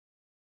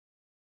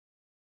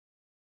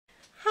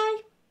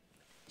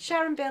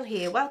Sharon Bill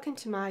here. Welcome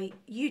to my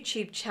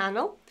YouTube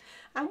channel.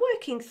 I'm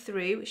working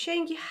through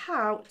showing you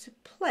how to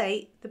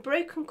play the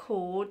broken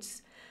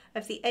chords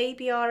of the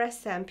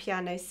ABRSM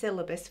piano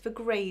syllabus for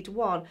grade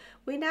 1.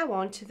 We're now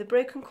on to the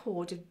broken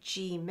chord of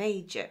G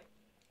major.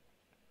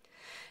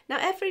 Now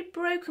every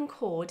broken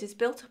chord is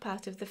built up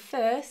out of the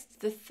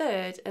first, the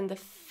third and the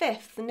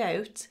fifth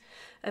note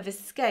of a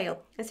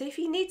scale. And so if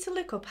you need to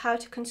look up how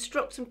to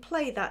construct and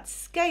play that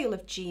scale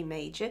of G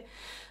major,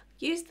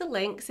 use the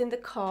links in the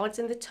cards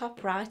in the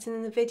top right and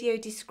in the video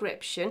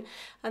description,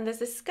 and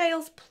there's a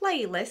scales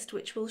playlist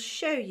which will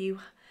show you,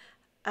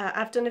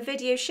 I've done a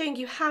video showing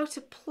you how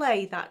to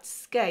play that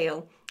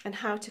scale and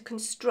how to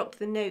construct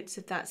the notes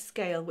of that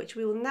scale, which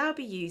we will now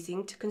be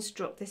using to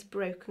construct this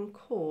broken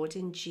chord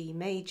in G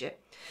major.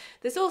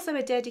 There's also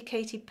a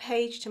dedicated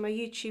page to my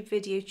YouTube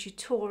video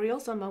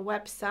tutorials on my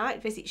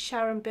website. Visit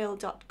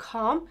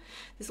sharonbill.com.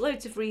 There's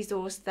loads of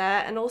resource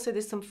there, and also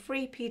there's some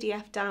free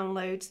PDF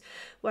downloads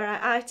where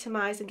I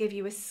itemise and give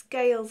you a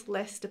scales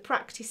list, a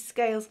practice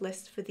scales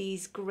list for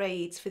these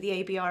grades, for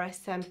the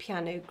ABRSM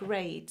piano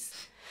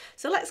grades.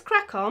 So let's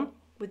crack on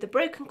with the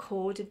broken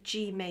chord of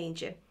G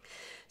major.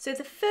 So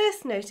the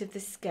first note of the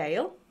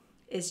scale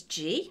is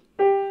G,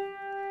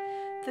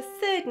 the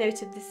third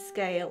note of the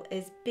scale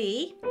is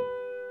B,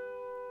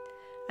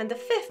 and the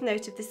fifth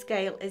note of the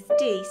scale is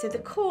D. So the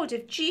chord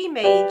of G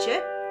major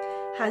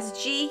has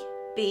G,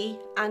 B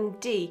and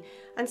D.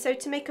 And so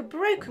to make a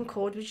broken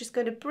chord, we're just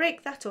going to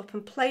break that up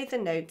and play the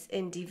notes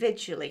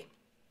individually.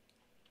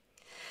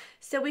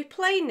 So we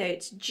play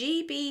notes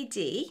G, B,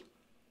 D,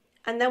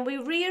 and then we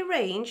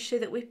rearrange so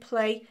that we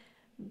play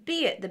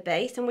B at the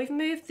bass, and we've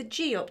moved the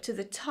G up to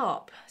the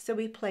top, so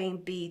we're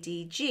playing B,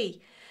 D,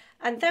 G,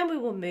 and then we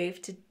will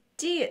move to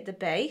D at the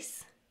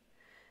bass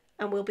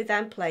and we'll be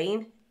then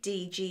playing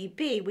D, G,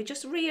 B. We're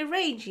just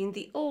rearranging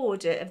the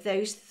order of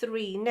those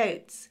three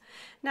notes.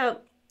 Now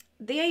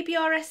the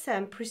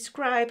ABRSM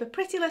prescribe a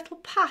pretty little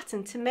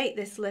pattern to make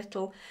this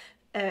little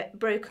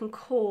broken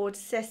chord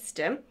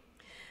system,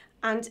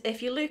 and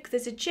if you look,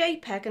 there's a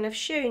JPEG and I've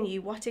shown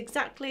you what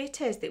exactly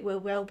it is that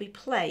we'll be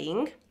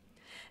playing.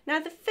 Now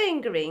the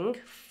fingering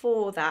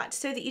for that,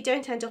 so that you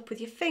don't end up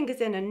with your fingers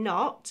in a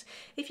knot,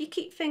 if you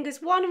keep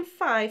fingers 1 and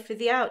 5 for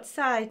the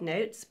outside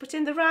notes, but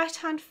in the right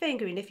hand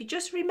fingering, if you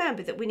just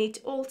remember that we need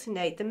to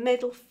alternate the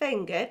middle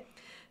finger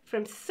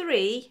from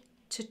 3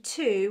 to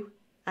 2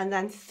 and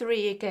then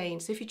 3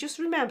 again. So if you just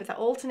remember that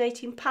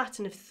alternating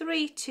pattern of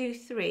 3, 2,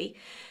 3,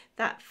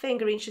 that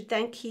fingering should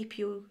then keep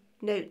your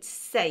notes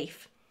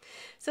safe.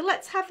 So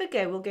let's have a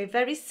go. We'll go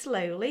very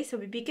slowly. So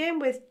we begin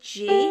with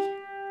G,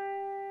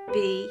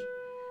 B,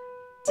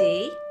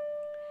 D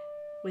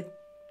with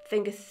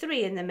finger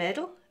 3 in the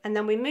middle, and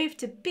then we move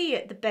to B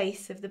at the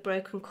base of the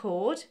broken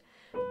chord,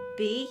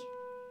 B,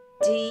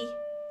 D,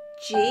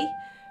 G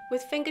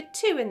with finger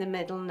 2 in the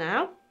middle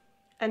now,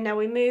 and now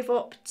we move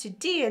up to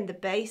D in the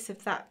base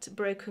of that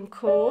broken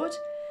chord,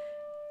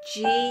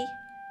 G,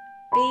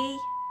 B,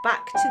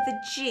 back to the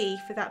G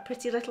for that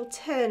pretty little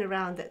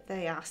turnaround that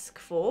they ask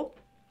for,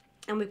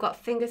 and we've got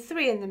finger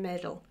 3 in the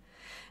middle.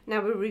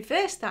 Now we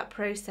reverse that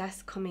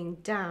process coming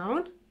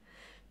down,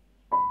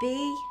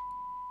 B,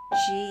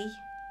 G,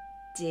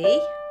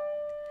 D,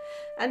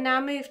 and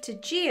now move to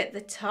G at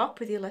the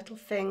top with your little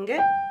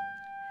finger,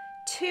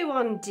 2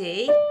 on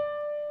D,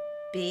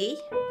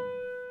 B,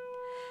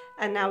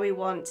 and now we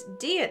want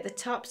D at the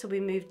top, so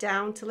we move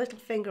down to little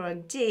finger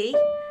on D,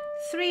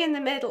 3 in the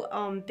middle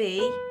on B,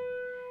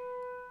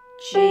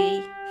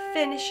 G,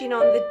 finishing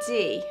on the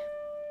D.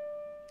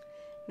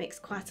 Makes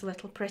quite a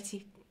little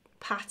pretty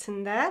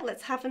pattern there.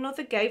 Let's have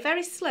another go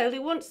very slowly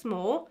once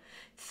more.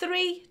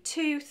 3,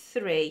 2,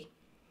 3.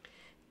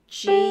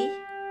 G,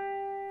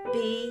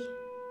 B,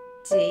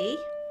 D.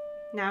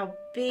 Now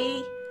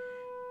B,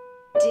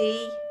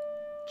 D,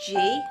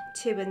 G,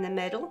 2 in the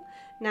middle.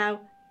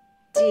 Now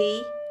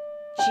D,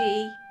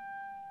 G,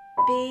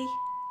 B,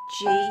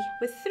 G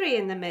with 3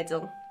 in the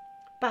middle.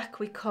 Back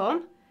we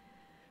come.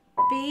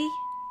 B,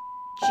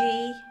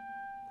 G,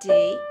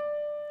 D,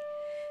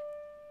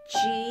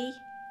 G,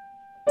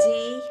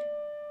 D,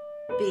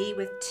 B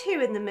with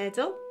 2 in the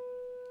middle,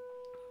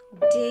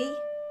 D,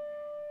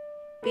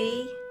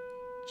 B,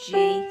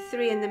 G,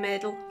 3 in the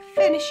middle,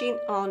 finishing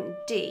on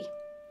D.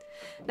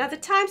 Now the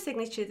time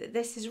signature that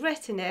this is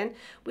written in,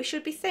 we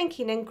should be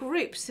thinking in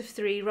groups of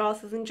 3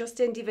 rather than just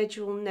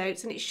individual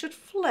notes, and it should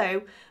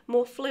flow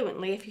more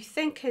fluently if you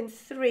think in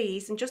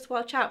 3s, and just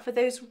watch out for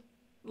those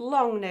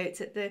long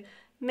notes at the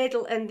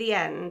middle and the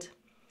end.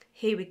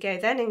 Here we go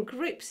then, in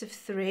groups of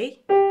 3.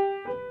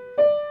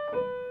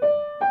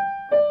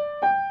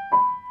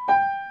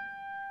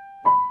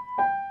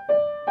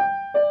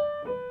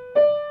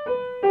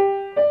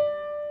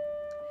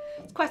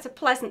 Quite a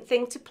pleasant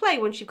thing to play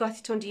once you've got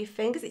it under your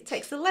fingers. It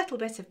takes a little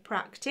bit of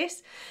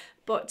practice,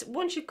 but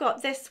once you've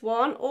got this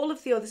one, all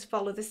of the others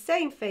follow the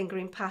same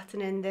fingering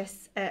pattern in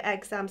this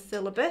exam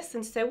syllabus,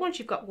 and so once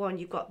you've got one,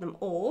 you've got them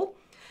all.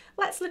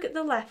 Let's look at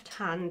the left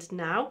hand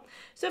now.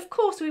 So of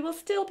course we will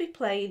still be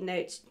playing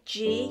notes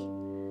G,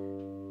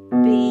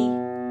 B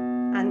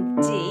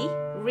and D,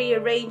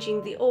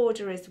 rearranging the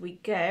order as we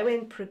go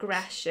in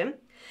progression.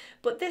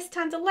 But this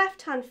time the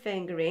left hand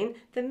fingering,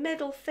 the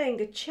middle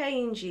finger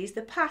changes.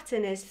 The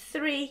pattern is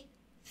 3,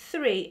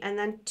 3 and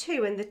then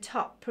 2 in the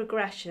top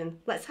progression.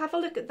 Let's have a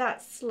look at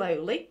that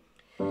slowly.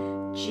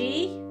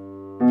 G,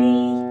 B,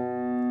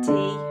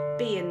 D,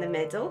 B in the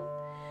middle.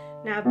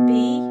 Now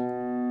B,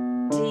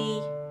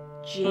 D,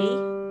 G,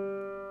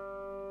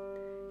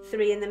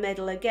 3 in the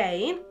middle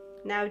again.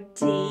 Now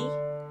D,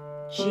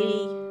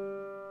 G,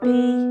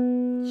 B,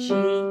 G,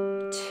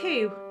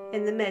 2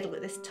 in the middle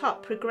at this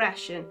top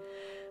progression.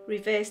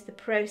 Reverse the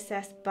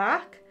process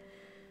back.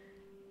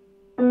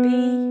 B,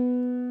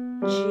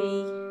 G,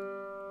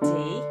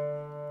 D.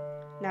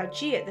 Now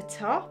G at the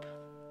top.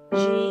 G,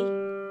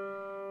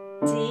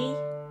 D,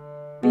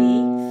 B,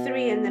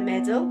 3 in the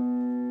middle.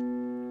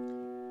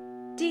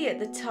 D at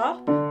the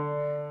top.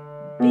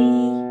 B,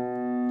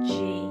 G,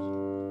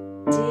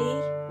 D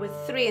with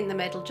 3 in the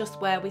middle, just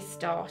where we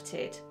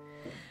started.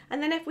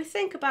 And then if we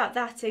think about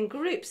that in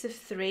groups of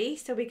 3,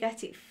 so we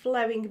get it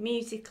flowing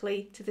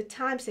musically to the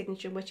time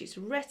signature in which it's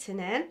written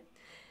in,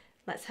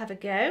 let's have a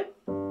go.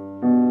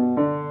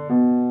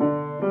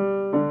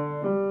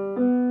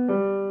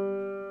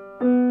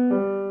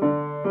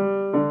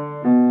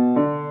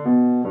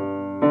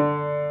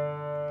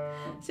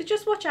 So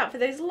just watch out for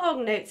those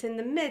long notes in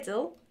the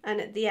middle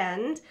and at the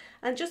end,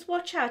 and just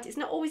watch out, it's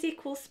not always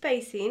equal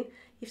spacing.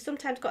 You've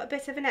sometimes got a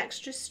bit of an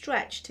extra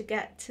stretch to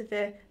get to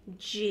the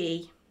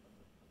G.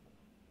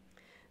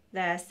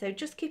 There, so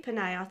just keep an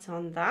eye out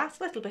on that.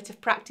 A little bit of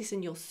practice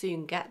and you'll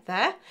soon get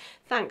there.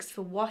 Thanks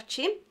for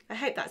watching. I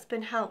hope that's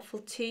been helpful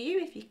to you.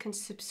 If you can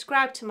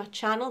subscribe to my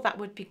channel, that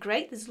would be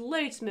great. There's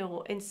loads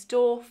more in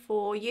store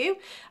for you.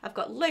 I've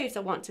got loads I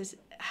want to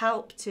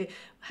help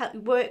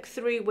work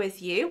through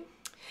with you.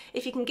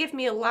 If you can give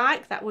me a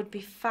like, that would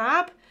be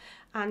fab.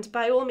 And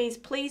by all means,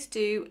 please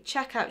do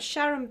check out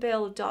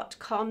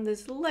sharonbill.com.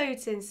 There's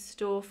loads in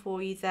store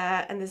for you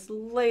there, and there's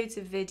loads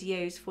of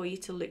videos for you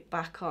to look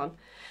back on.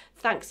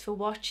 Thanks for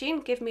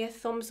watching. Give me a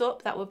thumbs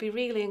up. That would be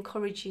really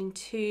encouraging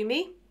to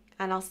me.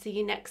 And I'll see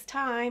you next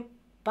time.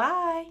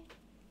 Bye.